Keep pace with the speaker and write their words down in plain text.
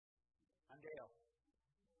Dale?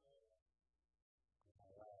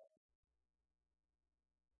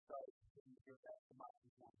 So, your Pastor Mike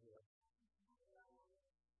is not here.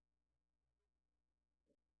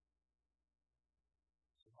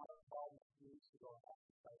 So, Mark called me a few weeks ago and asked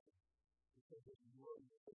me something. He said, "There's really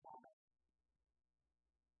good time a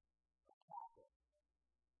Catholic."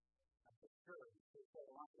 I said, "Sure." He said, "So,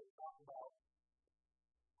 I want to talk about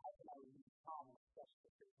how can I remain calm in a stressful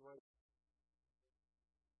situation."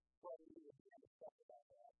 Well, we need to begin to talk about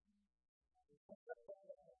that.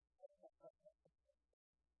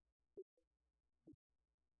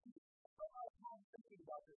 I'm thinking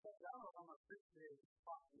about this. I don't know how much this is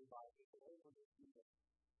talking about it. It's able to see it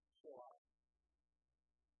show up.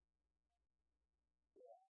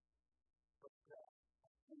 Yeah. But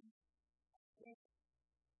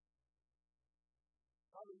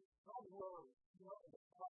probably will, the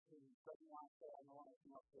question doesn't want to say, I don't want to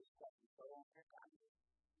come up with this question, so I won't pick on it.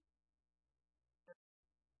 It's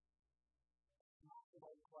not the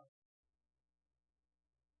right question.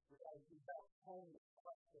 We got to be back home with the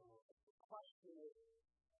question. The question is,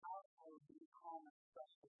 how can we be calm in a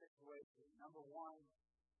stressful situation? Number one,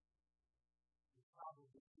 is probably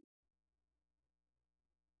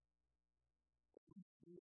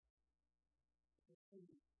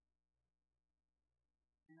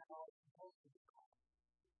supposed to be calm.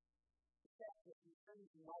 The fact that these things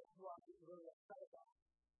you might do are really upset about.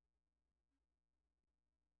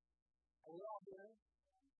 Are we all here?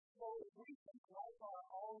 So if we think life are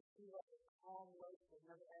always be like a calm lake that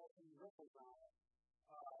never has any ripples on it,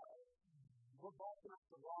 we're barking up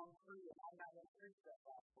the wrong tree, and I'm not going to preach that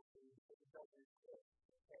gospel to you because it doesn't exist.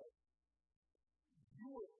 Okay?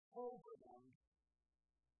 You were programmed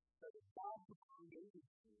that God created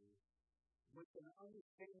you with an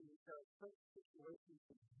understanding that there are certain situations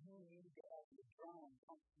that you need to have the adrenaline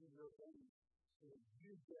pump through your veins so that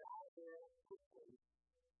you get out there quickly,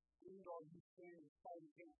 even though you stand and fight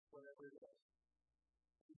against whatever it is.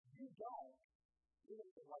 If you don't, you're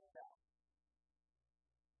going to get wiped out.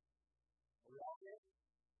 Are we all here?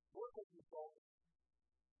 Work with you, folks.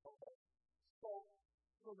 Okay.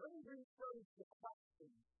 So let me rephrase the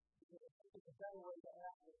question, because I think it's a better way to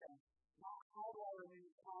ask it than not how do I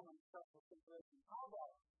remain calm in stressful situations. How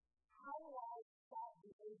about, how do I stop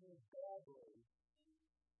behaving badly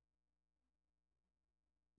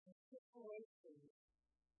in situations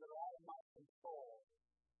that are out of my control?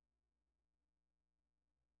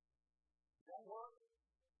 Does that work?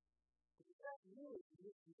 Because that's really the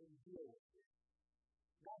issue we deal with here.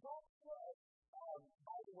 Now, that said,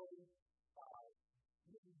 by the way,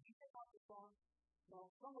 did you pick up the song? No,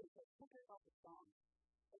 somebody said, who picked up the song?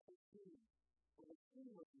 It's a team. Well, the team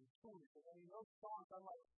was in tune. So when you know songs, I'm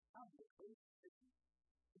like, I'm just crazy.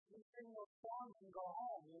 If you sing those songs and go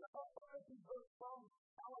home, you know, it's a good song.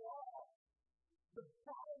 Not at all. The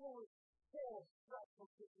Bible is full of stressful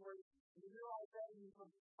situations. You realize that when you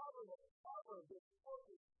can cover this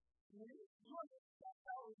focus, you understand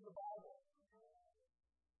that in the Bible.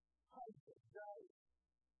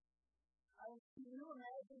 Can you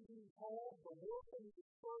imagine being told the work and the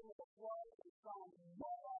story of the flood is found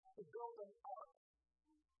right off to build an ark?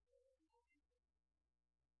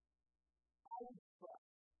 I was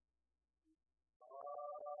stressed.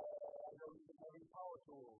 I don't even have any power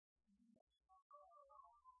tools.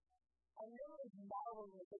 I never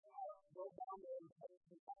modeling with the ark, go down there and take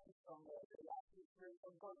some time somewhere. They actually create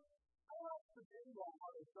some fun. I like to think on how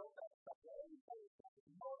they built that stuff. Everybody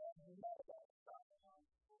knows that stuff.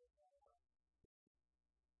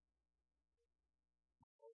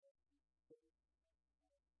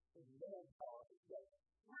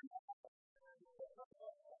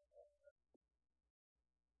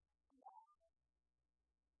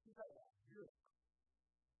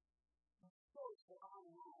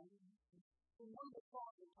 In one of the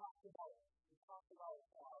songs we talked about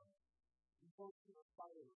going through the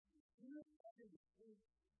fire. Can you imagine can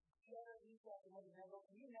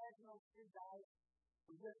you imagine those three guys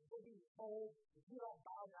who just being told, if you don't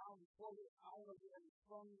bow down before your power, you're going to be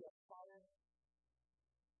thrown into the fire?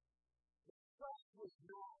 The stress was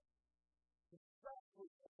not. The stress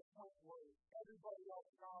was at the point where everybody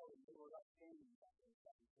else knows they were like standing back in the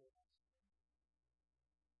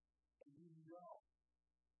and you know.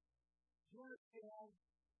 Do you understand?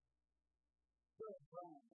 You're a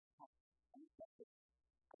brand.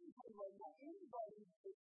 Anybody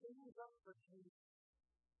that stands up for Jesus,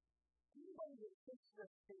 anybody that takes their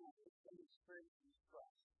stand is going to experience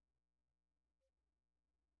stress.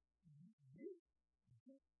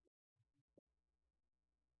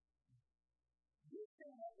 You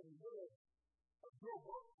stand up in the middle of your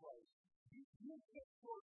workplace. You take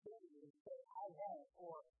your stand and say, I won't,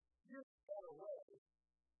 or your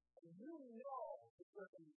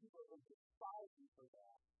trip and people are going to despise you for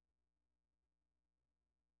that.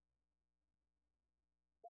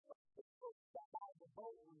 Step out of the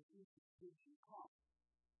boat when Jesus gives you come.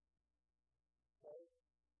 Okay?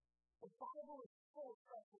 The Bible is full of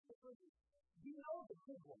precious scriptures. You know the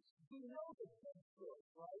good ones. You know the good stories,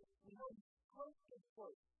 right? You know the great good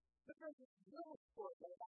stories. But there's this little story that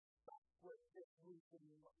I stuck with this week. And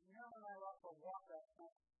Mary and I were up a walk last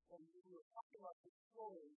night, and we were talking about this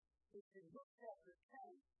story. It's in Luke chapter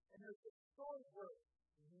 10, and there's this story where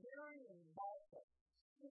Mary and Martha,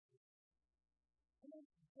 sisters,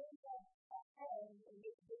 they had a home, and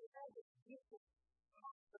they had this gift of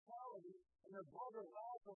hospitality, and their brother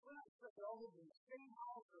Lazarus, we're not sure if they all lived in the same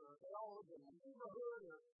house, or they all lived in a neighborhood,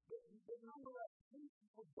 or but nonetheless, these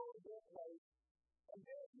people go to their place, and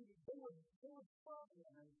they would serve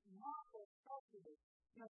them, and Martha trusted it.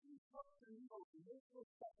 She cooked the meals, and they would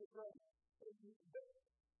set the bread.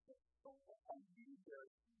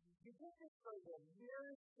 You get this story that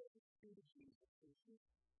Mary sits to Jesus,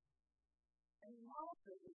 and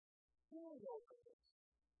Martha is fully over this.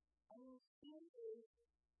 She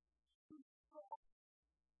is stressed.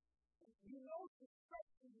 You know, she's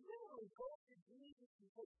stressed. She literally goes to Jesus and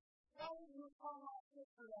says, "Why did you call my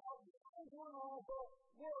sister to help me? I'm doing all the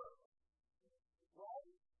work."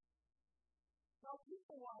 Right? Now,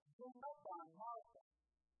 people want to bring up on Martha.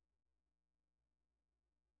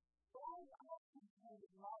 Why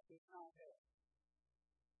did Martha not there?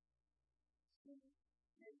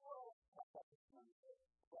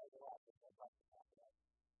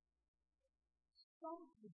 Some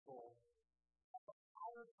people have a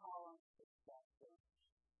higher tolerance for self-service.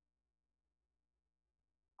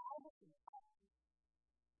 I have a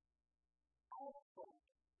friend.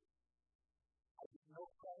 I get no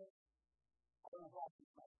credit. I don't have to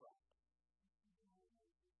my friend.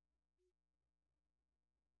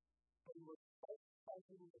 He was vice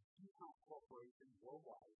president of DuPont Corporation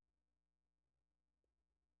worldwide.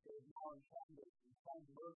 He is now in Canada and trying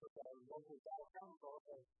to work with our local Dow Chemical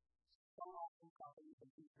as spun off some companies,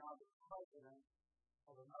 and he's now the president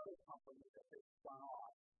of another company that they spun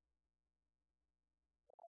off.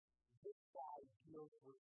 This guy deals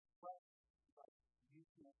with stress like you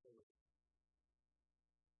can't believe.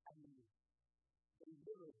 I mean, they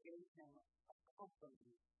literally gave him a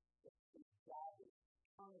company that his job is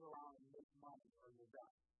turn it around and make money or you're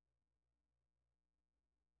done.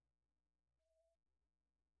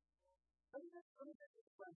 Let me just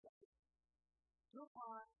explain something.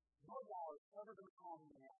 DuPont, no dollars, never going to call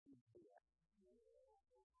me and ask me to do that.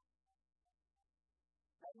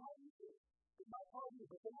 That's not easy. It might call you,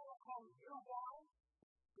 but they never call me. You know why?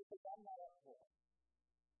 Because I'm not up for it.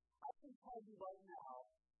 I can tell you right now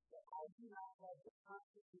that I do not have the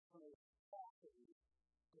constitutional capacity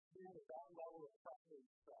to stand at that level of pressure and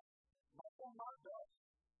stress. My son Mark does.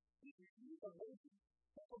 He's amazing.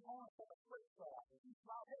 Take him home and take a quick class. He's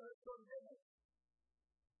not here at 30 minutes.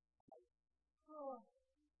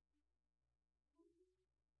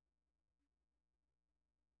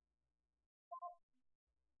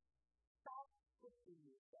 Stop pushing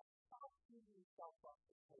yourself. Stop beating yourself up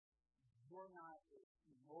because you're not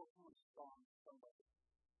emotionally strong as somebody.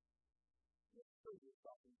 Just put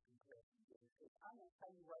yourself in comparison to this. Because I'm going to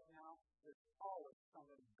tell you right now, there's always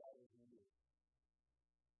somebody better than you.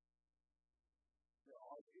 There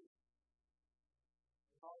always is.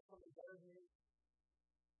 There's always somebody better than you.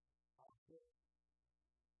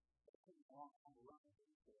 Taking a long time to learn to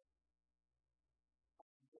do it.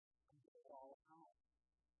 All the time.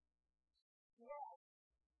 Yes.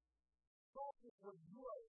 Focus when you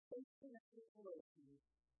are facing a situation,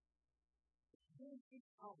 doing big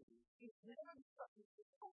problems. It's never something to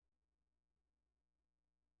do.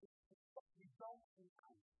 It's what you don't see.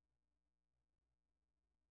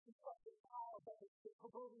 It's what the power of the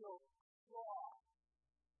proverbial flaw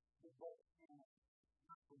is what can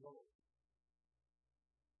not the Lord.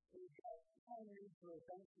 So you have so many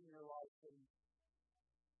events in your life and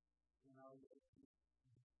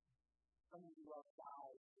some of you love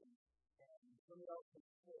died and somebody else is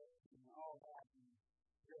sick and all that and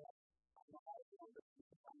you're like, I know I feel this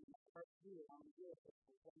I'm going to hurt you and I'm going to do it for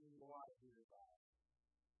something you want to do to God.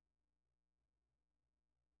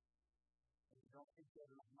 And you don't think you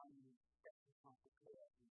have enough money to get to something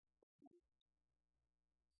good.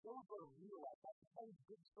 Don't go to real life. I can tell you a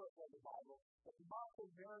good story of the Bible. But the Martha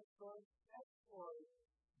and Mary story, that story,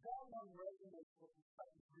 that one resonates with me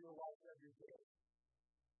in real life every day.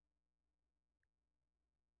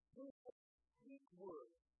 There's a Greek word,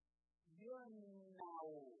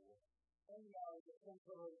 yearnao. N-E-R is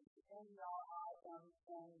essentially N-E-R-I-M-N-A-O.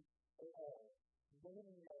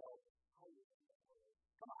 Yearnao.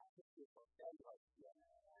 Come on, just do it.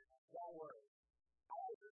 Don't worry. I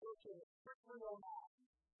was researching a 309.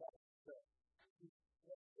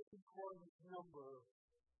 That's the concordance number.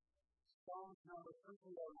 Psalms number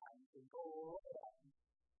 309. You can go look it up.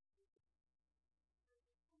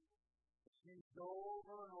 It's used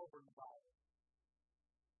over and over in the Bible.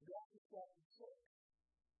 Matthew chapter 6.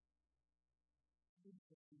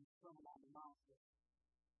 Jesus is Sermon on the Mount.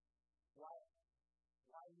 Why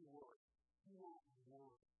are you worried? Do not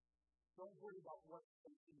worry. Don't worry about what's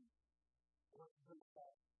going to be. What's going to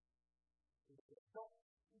happen. Don't.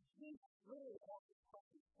 Jesus really wants to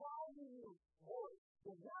question. Why do you worry?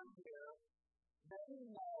 The word here, that we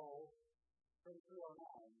know, from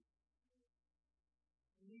 309,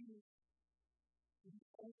 means to be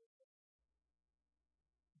anxious.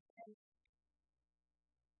 And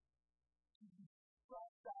to be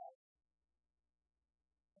stressed out.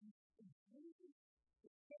 And to Jesus,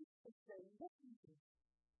 to say, listen to me.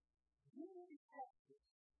 You need to have this.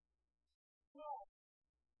 Stress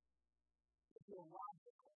is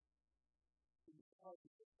illogical. Because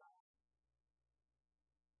of the God.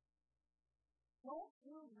 Don't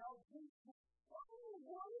you know Jesus? What are you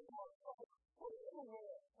worried about? What are you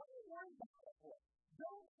worried about? What are you worried about for?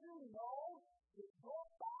 Don't you know that your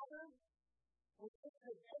Father will take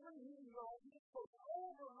care of every need of your life? He goes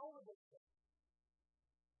over and over this thing.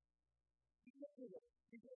 You get to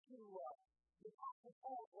the Apostle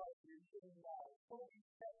Paul right here in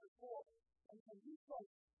Philippians chapter 4. And he says,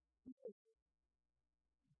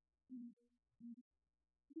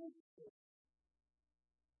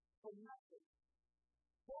 for nothing.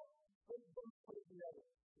 Don't put it together.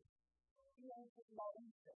 He answered about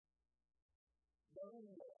anything. Don't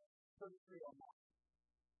even know.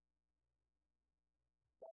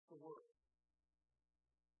 That's the word.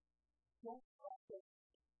 Don't trust it.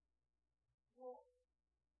 Well,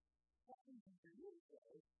 what do you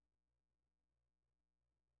say?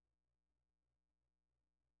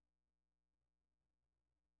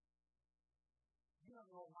 You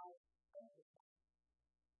don't know my faith.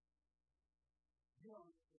 You don't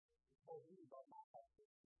know about my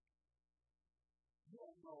faith. You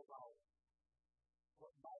don't know about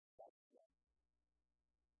what my faith is.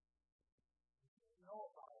 You don't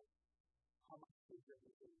know about how much bigger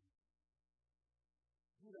it is.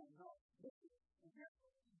 You don't know. Listen, here's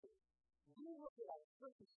what we do. We look at our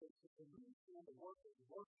circumstances and we understand the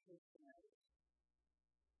worst case scenarios.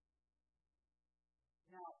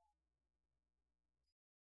 Now,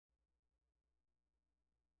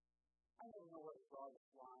 I don't know where to draw this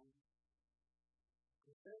line.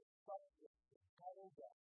 If there's such a total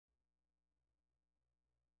death,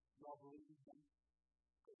 you all believe in him?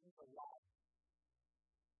 Because he's alive.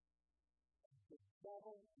 The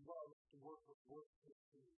devil loves to work with worst case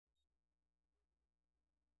scenarios.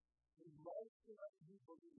 He loves to let you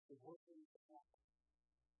believe the worst things that happen.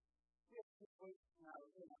 We have situations in our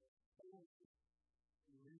family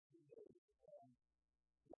in recent days.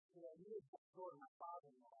 I knew a bookstore in my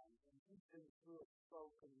father-in-law, and he's been through a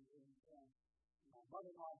stroke, and my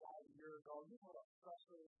mother-in-law died a year ago. You know what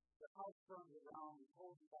pressure, the house burned around, and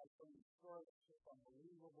told you guys from the store, it's just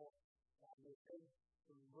unbelievable. There's been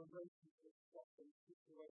some relationship stuff in the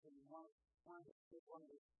situation, and one of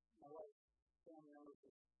my wife's family members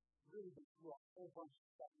has really been through a whole bunch of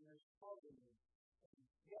stuff, and there's probably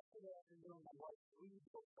yesterday afternoon, my wife leaves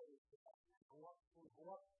the place to go up to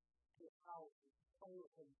the house and play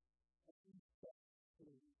with him, and he said to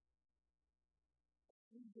me,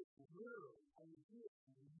 he just literally, he is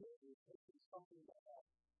literally taking something that has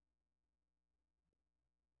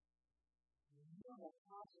normal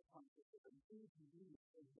consequences of an inconvenience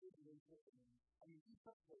and literally taking him. He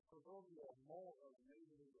took the proverbial mole or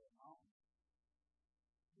maybe a mountain.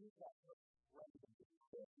 He's got random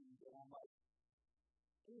decisions, and I'm like,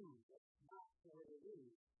 dude, that's not the way it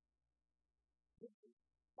is.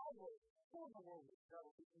 By the way, who in the world would tell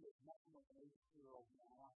me he is nothing like an 8-year-old man?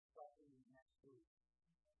 I want to start in the next week.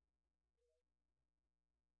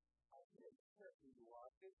 I think it's certainly you are.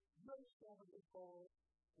 You understand what the goal is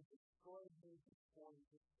to destroy me before you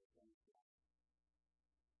get to the finish line.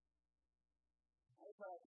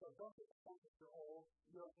 So don't get offended you're old.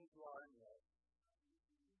 You don't think you are anyway.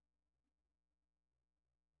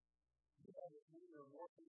 You know that when you're more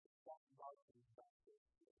than talk about it,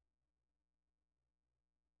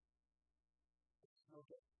 it's no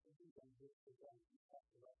good. You can just again, you have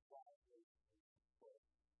to let fly.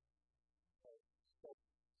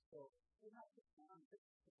 So you're not just on this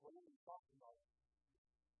when I'm talking about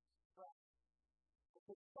stress. But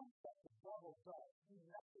the stuff that the devil does, he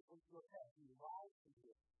messes with your head, he lies to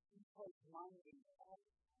you, he puts money in your head,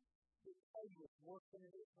 this play is working,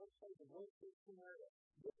 let's say the worst case scenario.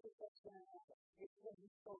 This is what's going to happen. It's going to be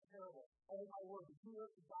so terrible. Oh my word, you know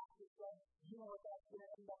what the doctor said? You know what that's going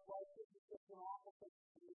to end up like? This is just an awful thing.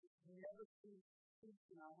 You never see peace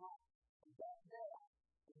in our heart. And that's there.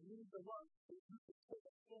 And you need to learn that you can take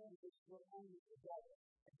a stand against your enemy together.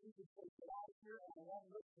 And you can say, get out of here, and I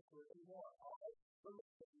won't listen to it anymore. All right? But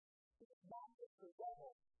listen, it's not just the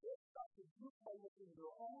devil. It's stuff that you play with in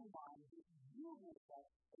your own mind that you make up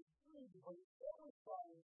and free when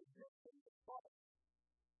everybody is different to fight.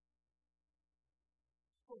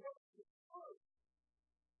 So what's the first?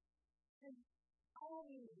 And I don't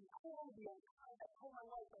want to be unkind. I told my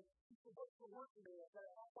wife, like, you should go to work today. I said,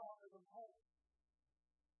 I thought I was home.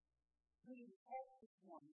 You need help this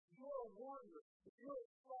morning. You're a warrior. You're a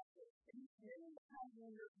soldier. And many times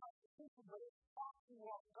when you're not somebody talking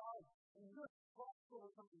about God and you're stressed over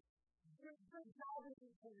something, your job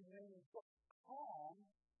isn't to remain just calm.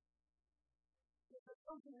 If there's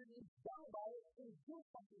something that needs done about it, then do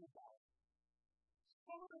something about it.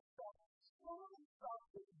 Some of the stuff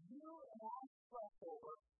that you and I stress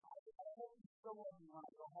over, I hope you still love me when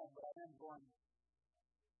I go home, but I am going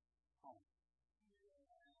home.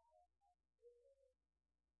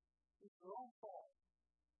 It's your own fault.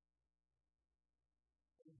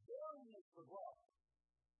 And bearing is the love.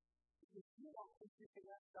 Because you don't think you can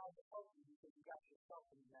ask God to help you because you got yourself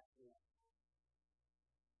in that room.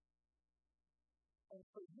 And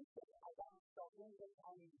so you say, I got myself in this,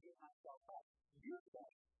 I need to get myself out. You say,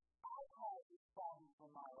 I caused this problem for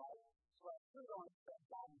my life, so I should don't expect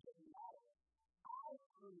God to get me out of it. I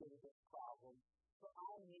created this problem, so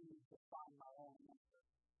I need to find my own answer.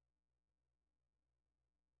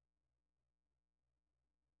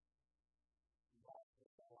 That's what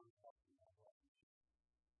I want to talk to you about.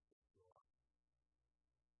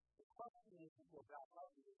 The question is, well, God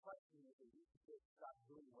loves you. The question is, if you just stop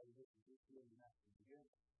doing what it is you just doing and that's the beginning.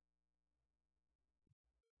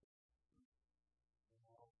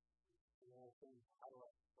 Things, how do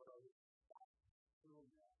I stop doing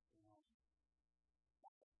that,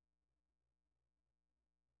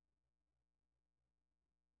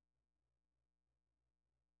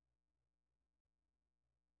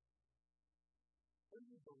 What do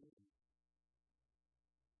you believe?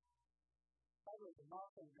 By the way, the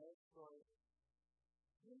Martha and Mary story,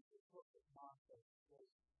 Jesus looked at Martha and said,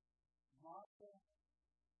 Martha,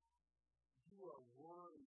 you are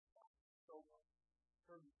worried so much.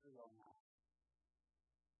 33 on that.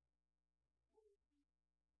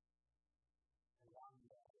 And I'm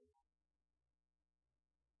worried.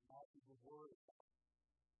 Martha was worried about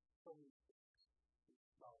so many things.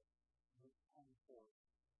 So, verse 24.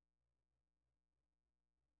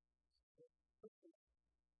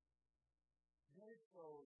 Mary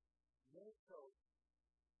chose,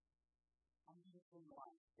 I'm just in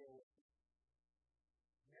line, stay with me.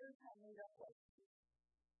 Mary's not made up like you.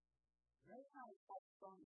 Mary's not a tough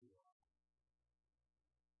son to you.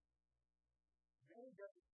 Mary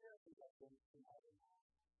doesn't care if you got things tonight or not.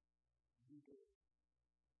 You do.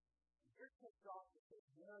 You're pissed off because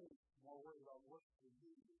Mary's more worried about what you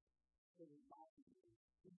do than you might be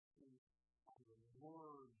teaching on the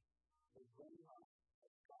word, the rhema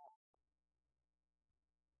of God.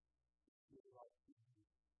 You're like, you're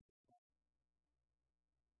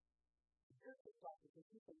pissed off because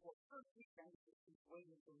you think, well, first weekend is just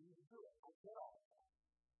waiting for me to do it. I get all of that.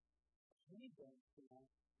 He then,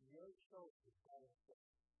 Mary chose to follow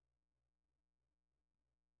faith.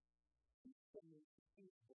 He needs to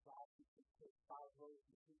teach the God who can take 5 loaves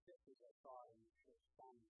and 2 fishes, I thought, and the church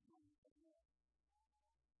found this money from there.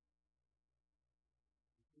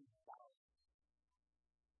 And 2,000.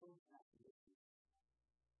 Who's not to do this?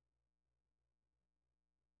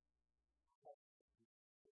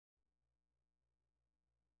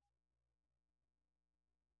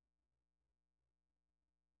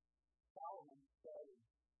 Solomon said in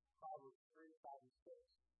Proverbs 3, 5, and 6,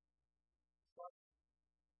 trust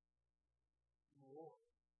in the Lord.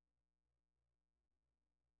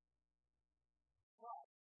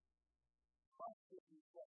 Trust is in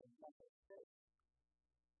what the mental state.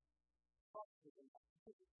 Trust is in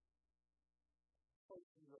activity.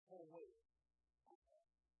 Placing your whole weight.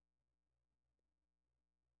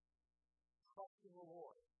 Trust in the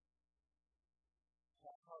Lord.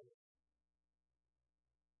 That hard.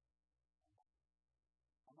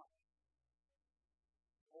 How much?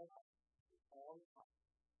 All the time.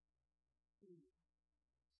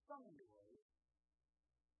 Some of the ways,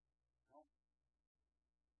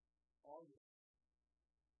 all the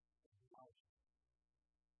emotions.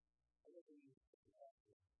 Everything you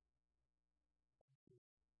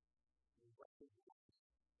recognize,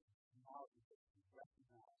 now you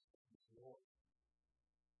recognize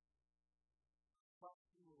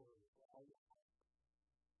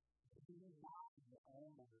lean not on your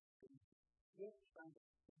own understanding. Quit trying to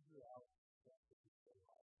figure out what to do for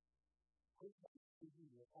life. Quit trying to figure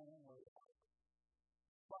your own way out.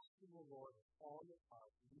 Trust in the Lord with all your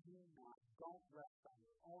heart. Lean not. Don't rest on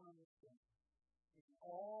your own understanding. In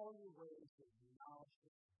all your ways, acknowledge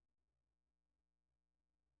Him.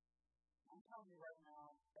 I'm telling you right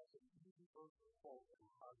now, that's an easy verse to quote and a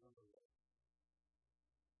hard one to live.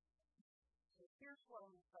 So here's what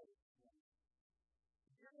I'm going to tell you this morning.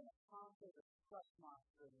 If you're going to conquer the stress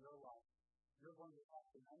monster in your life, you're going to have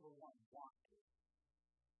to, number one, want to.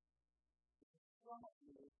 Some of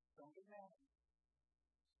you, don't get mad at me,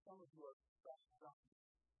 some of you are stress junkies.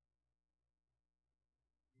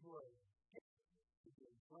 You are addicted to the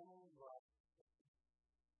adrenaline rush.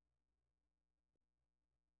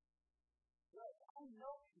 I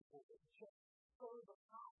know people that just go to the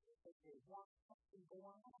process that they want something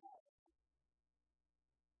going on.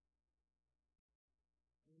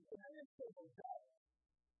 And I didn't say they don't.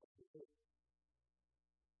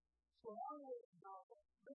 So I would know,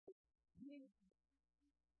 listen, here's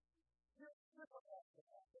what has to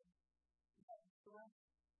happen. You have to surrender.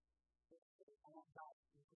 I want God to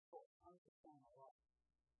be control. Understand my life.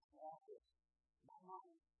 I want this. My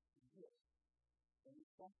mind is this. And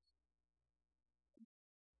it's sense.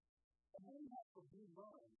 And then you have to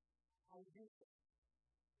relearn how to do this.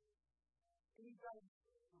 And you've got to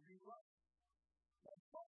relearn. But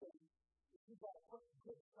first thing, you've got to put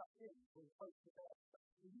good stuff in to replace the bad stuff.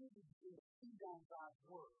 You need to feed on God's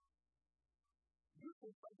Word. You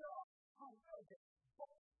can figure out how to get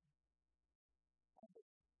books.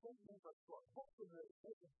 Statements are short. Books are made.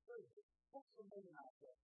 Books are made out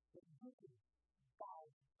there. But you can buy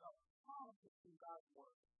yourself constantly through God's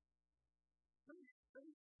Word. Let me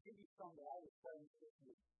give you some that I was studying this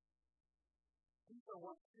week. These are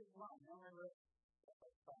what you run. Remember it? That's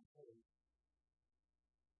what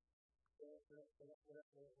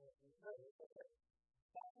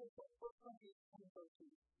the first one is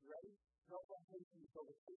 2013. Ready? No temptation until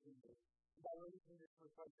the Christian day. By raising this to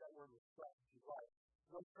replace that word with stress, which is right.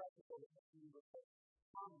 No stress until the Christian day.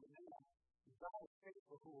 On the man, God is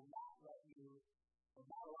faithful who will not let you, or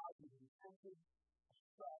not allow you to be tempted,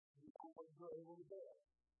 stress, beyond what you're able to bear.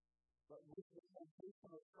 But with the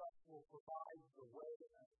temptation of stress will provide the way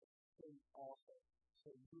and the faith also,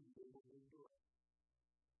 so you'll be able to endure it.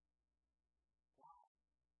 Wow.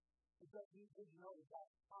 Because you did know that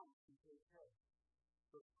God's promise can take care of it.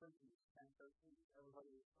 1 Corinthians 10:13.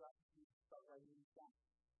 Everybody is stressed. You start writing these down.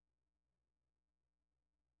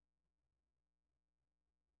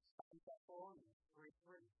 Second Thessalonians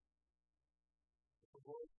 3:3. If the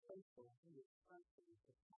Lord is faithful, He is strengthened to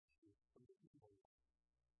protect you from the evil one.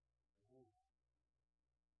 Amen.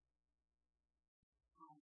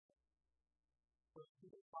 1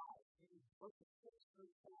 Peter 5. Verses 6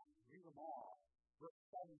 through 10. Read them all. Verse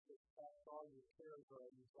 7 says, cast all your cares or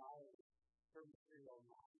anxiety.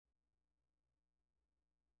 33:09.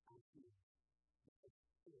 On you. Because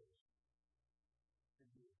He is for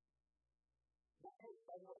you. Now, hey,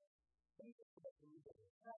 by the way, let me just let you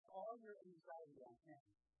know. Cast all your anxiety on Him.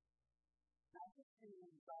 Not just the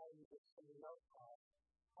anxiety that somebody else caused.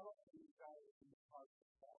 How about the anxiety from the heart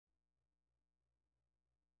itself?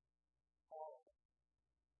 All of it.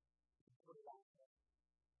 You put it on Him.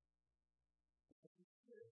 And He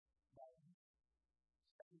cares about you.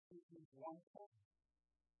 2 Corinthians 1:10.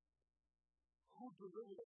 Who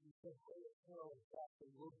delivered us from the way of hell and death,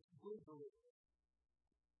 and will deliver us?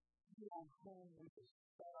 He on whom we can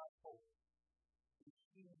set our hope, and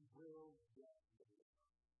He will yet deliver.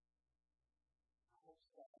 I hope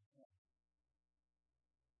set on Him.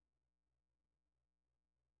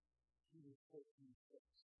 Hebrews 13:6.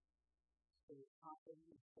 So we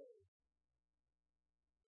confidently say,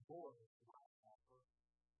 Lord is my helper.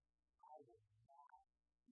 I will not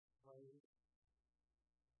be afraid.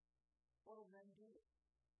 What do men do?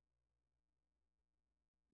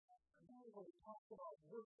 Now we're going to talk about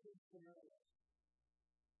worst-case scenarios.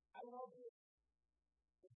 I love this.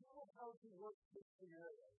 The Bible tells you worst-case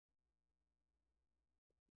scenarios.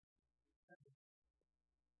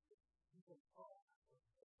 You can fall.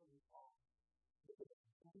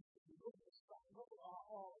 Look at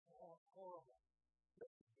all horrible. The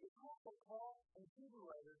Apostle Paul and Hebrew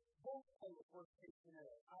writers both say the worst-case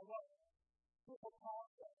scenario. I love it. Apostle Paul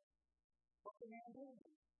said, what can man do?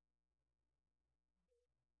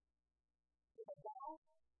 If I die,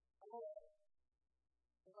 I go away.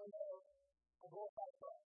 If I live, I go by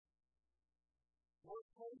God. Worst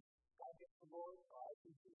case, God gets the glory, I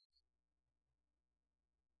can Jesus.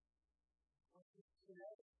 Worst-case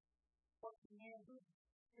scenario. What can man do?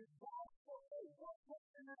 If God for me, worst-case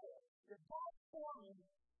scenario. If God for me,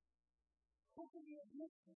 Who can be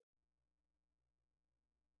against me?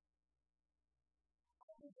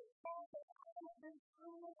 I was a son that I have been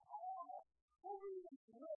through it all. Over this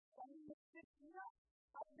list, I mean, it's not.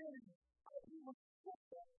 I've been sick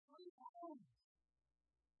 3 times.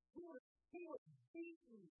 He was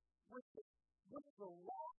beaten with the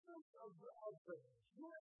losses of the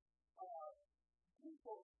Jewish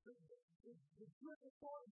people, the Jewish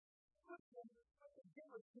authorities put him to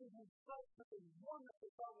give it to himself to the one that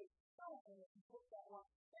was on his son, and he put that one,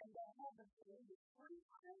 and that happened to him 3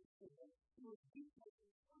 times to him. He was beaten with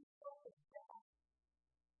his own self of death.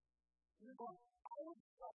 And you're going, I would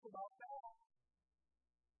talk about that.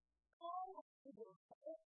 All of the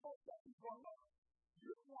whole that he's going, look,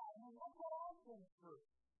 you're not, and look what I've been through.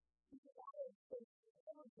 Because I had faced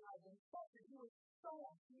energized and stuff to do with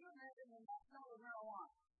someone. Can you imagine when that smell of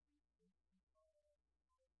marijuana?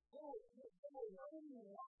 They were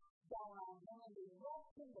laying down on him, and they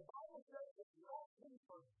left him. The Bible says they left him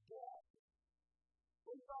for dead.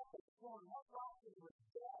 They thought they were going to rock him was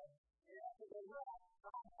dead. And after they left,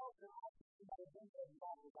 God helped them out. He might have been dead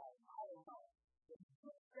long ago. I don't know. But he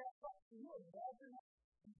took that up. Can you imagine that?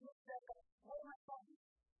 He took that up. What am I talking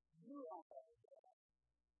about? You don't have to do that.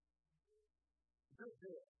 You're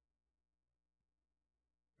good.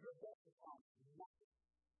 You're best to find nothing.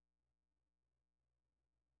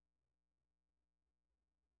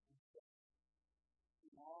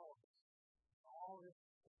 All this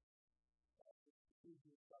choose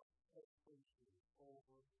yourself patiently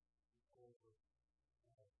over and over and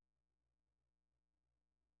over.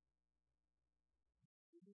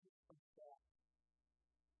 You need to come back.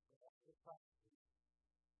 That's the question.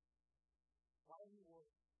 Why do you work?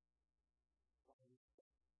 Why do you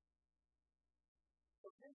stay? So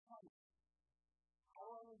this time, how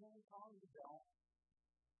do I remain calm to God?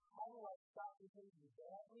 How do I stop behaving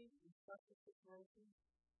badly in such a situation?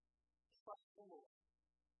 Trust the Lord.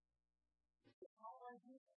 How do I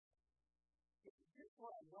do that? Here's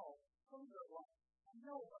what I know. Some of it, I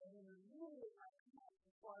know, but I'm in the middle of my life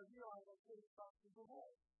before I realize I should have trusted the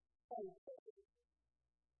Lord.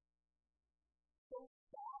 So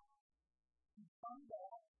stop and come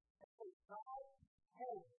back and say, God,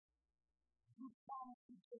 hey, you promised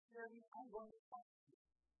to take care of me. I'm going to trust you.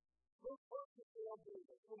 Those verses will do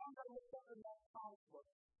this. So I'm going to look up in that promise book.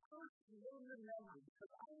 First, name your memory,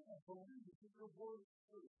 because I want to believe that your word is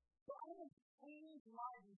true. So I'm going to change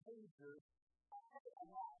my behavior.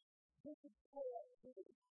 This is what I do.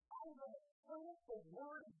 I'm going to put the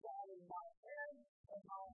word of God in my head and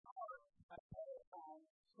my heart ahead of time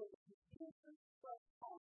so that the future stuff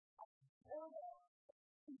comes. I pour that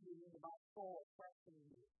into my soul, trusting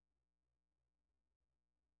you.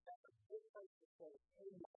 That's a good place to say,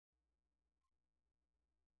 amen.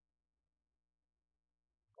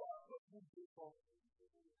 God, what do people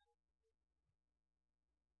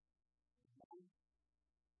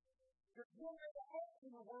Because when they're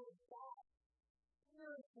asking the word of God,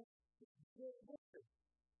 here is the listen.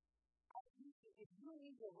 If you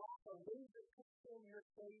need to rock a laser picture in your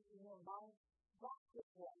face, in your mind, rock this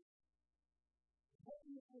one. What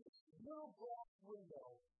do you think? Little glass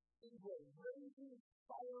window into a raging,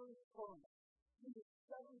 fiery furnace. It is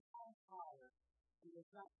 7 times higher. It is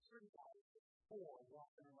not 3 times, it's 4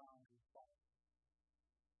 walking around in fire.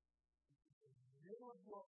 In the middle of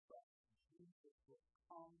your life, Jesus will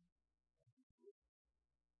come and do it.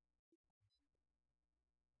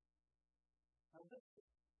 Now listen,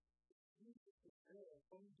 Jesus is there.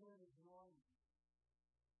 What are you doing ignoring him?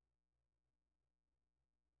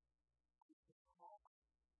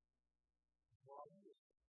 Why do you?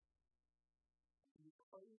 You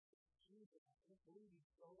praise Jesus. I can't believe you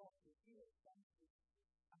showed up. You're here. Thank you.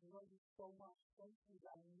 I love you so much. Thank you.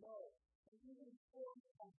 I know. And even before you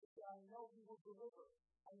come to me, I know he will deliver.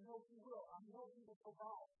 I know he will. I know he will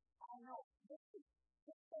provide. I know. This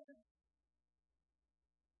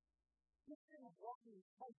isn't what you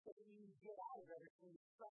hope that you get out of it when you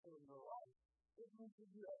suffer in your life. It means that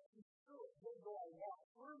you have to do it. You're going to walk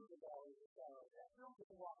through the valley of the shadow of death. You're going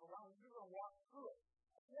to walk around. You're going to walk through it.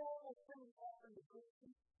 All things happen to good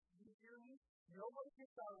people. You hear me? Nobody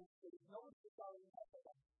gets out of the stage. Nobody gets out of the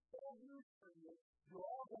heaven. Bad news for you. You're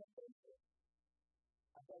all going to face it.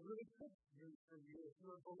 I've got really good news for you. If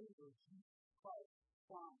you're a believer, Jesus Christ,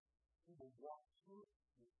 Son, He will walk through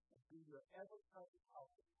you and be your ever-present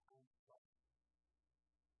help in time of trouble.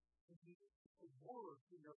 If you put the word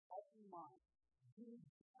in your open mind, you need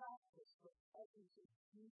to practice the presence of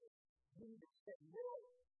Jesus. You need to say, Lord,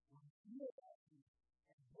 you are me.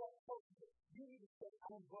 And what purpose? You need to say,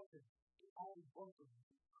 I'm going to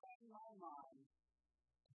train my mind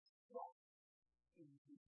to trust in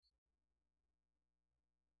Jesus.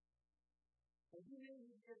 may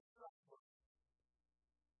need to get struck.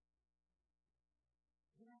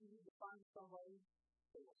 You may need to find somebody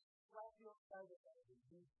that will slap you upside the head and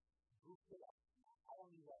you goof it up. I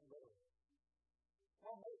don't need that later.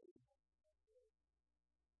 Well, maybe.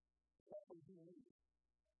 That's what you need.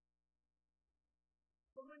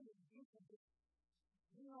 So maybe you can just,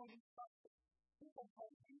 you know, people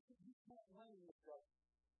tell you can't win with that.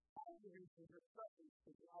 All the reason you're suffering is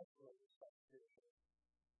because you're isolated yourself spiritually.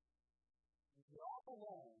 You're all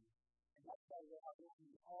alone, and that's why you're alone.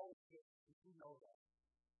 You always get, you know that.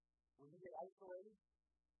 When you get isolated,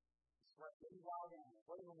 it's like any wild animal.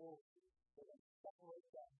 What are the wolves do? They're going to separate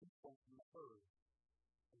that people from the herd.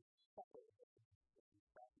 And separate them.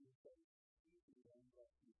 That's what you say. You end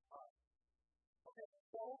up in the heart. Okay,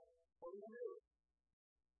 so what do we do?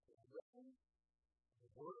 Listen,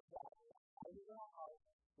 the Word of God is hiding in our heart.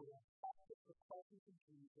 We're going to practice the presence of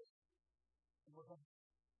Jesus. And we're going to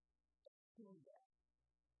do that.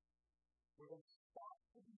 We're going to stop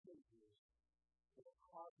the behaviors that are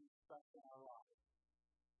causing stuff in our lives.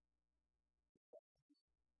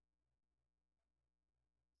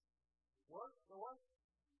 Work, the work.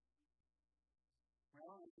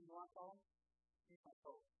 Well, if you want to keep my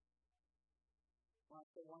soul. When I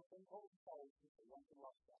say one thing, hold the soul, keep the one thing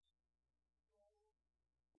love stuff.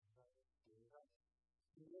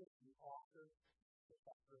 He is the author, the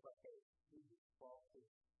chapter of okay, he is the author.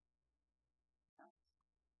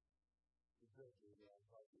 He's very good, yeah,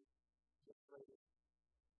 like just later,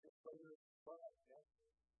 but yes,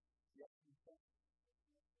 yes, he can.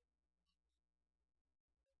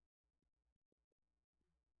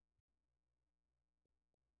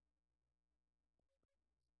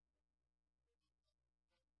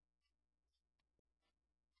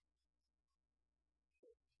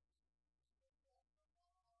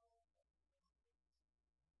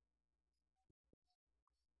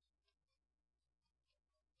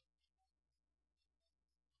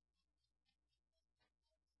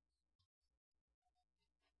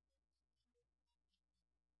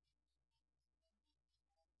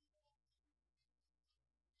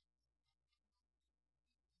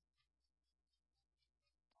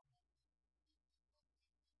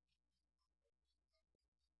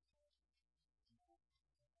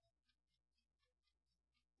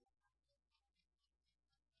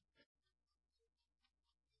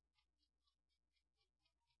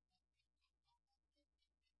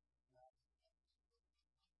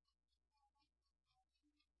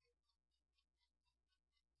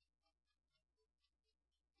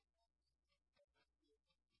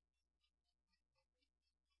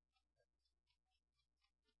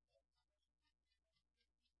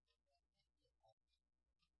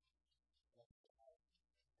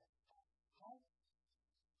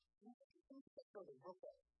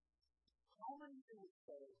 How many do we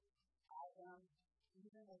say, I am,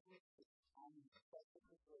 even as we speak, I'm in such a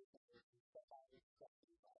situation that I accept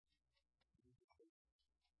you by.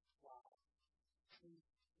 Wow.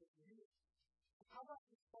 How about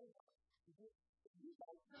you say that? You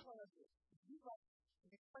guys, you're going to do it. You guys,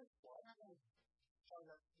 you pray for it. I'm going to tell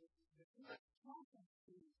you that the content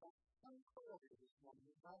is unclear this morning.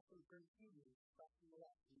 It's also very easy to start to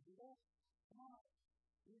relax. You do that? No.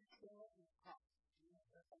 You show up and talk.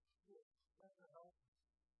 That's like good. That's a help.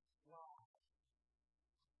 Wow.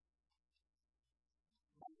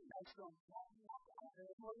 That's from walking out the house.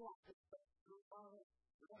 There's no one to say, we're going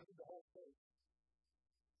to do the whole thing.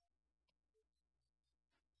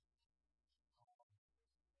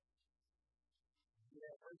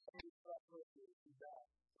 Yeah, first thing you start with is that.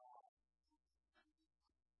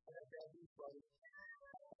 And then he's like,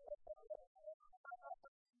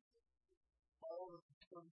 all of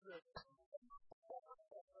them trip.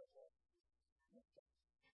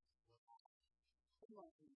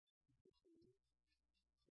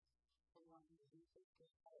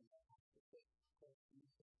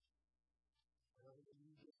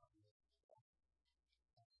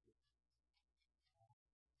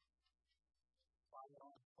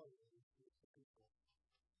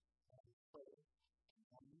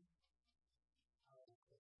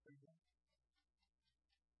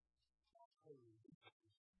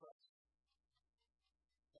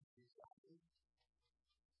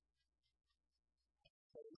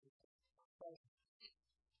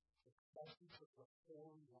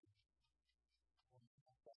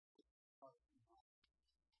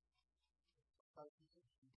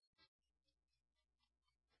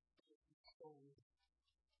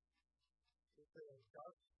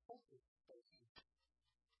 Dark focus person.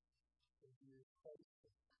 If you face the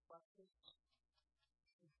practice,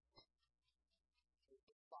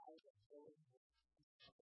 fire of building the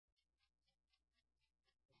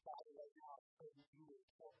body right now. pray that you would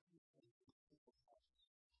pour peace into people's hearts.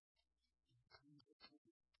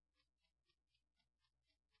 Jesus,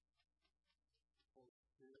 Holy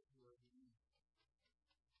Spirit, you are unique.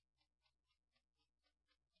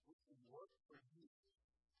 We can work for you.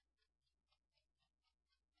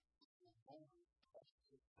 Only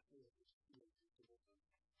precious Spirit is here to deliver.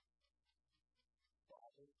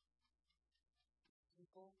 Father,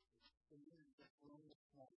 people in this room this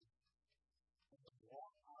morning, and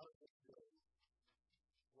walk out of this day,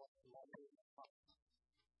 what love is in the heart.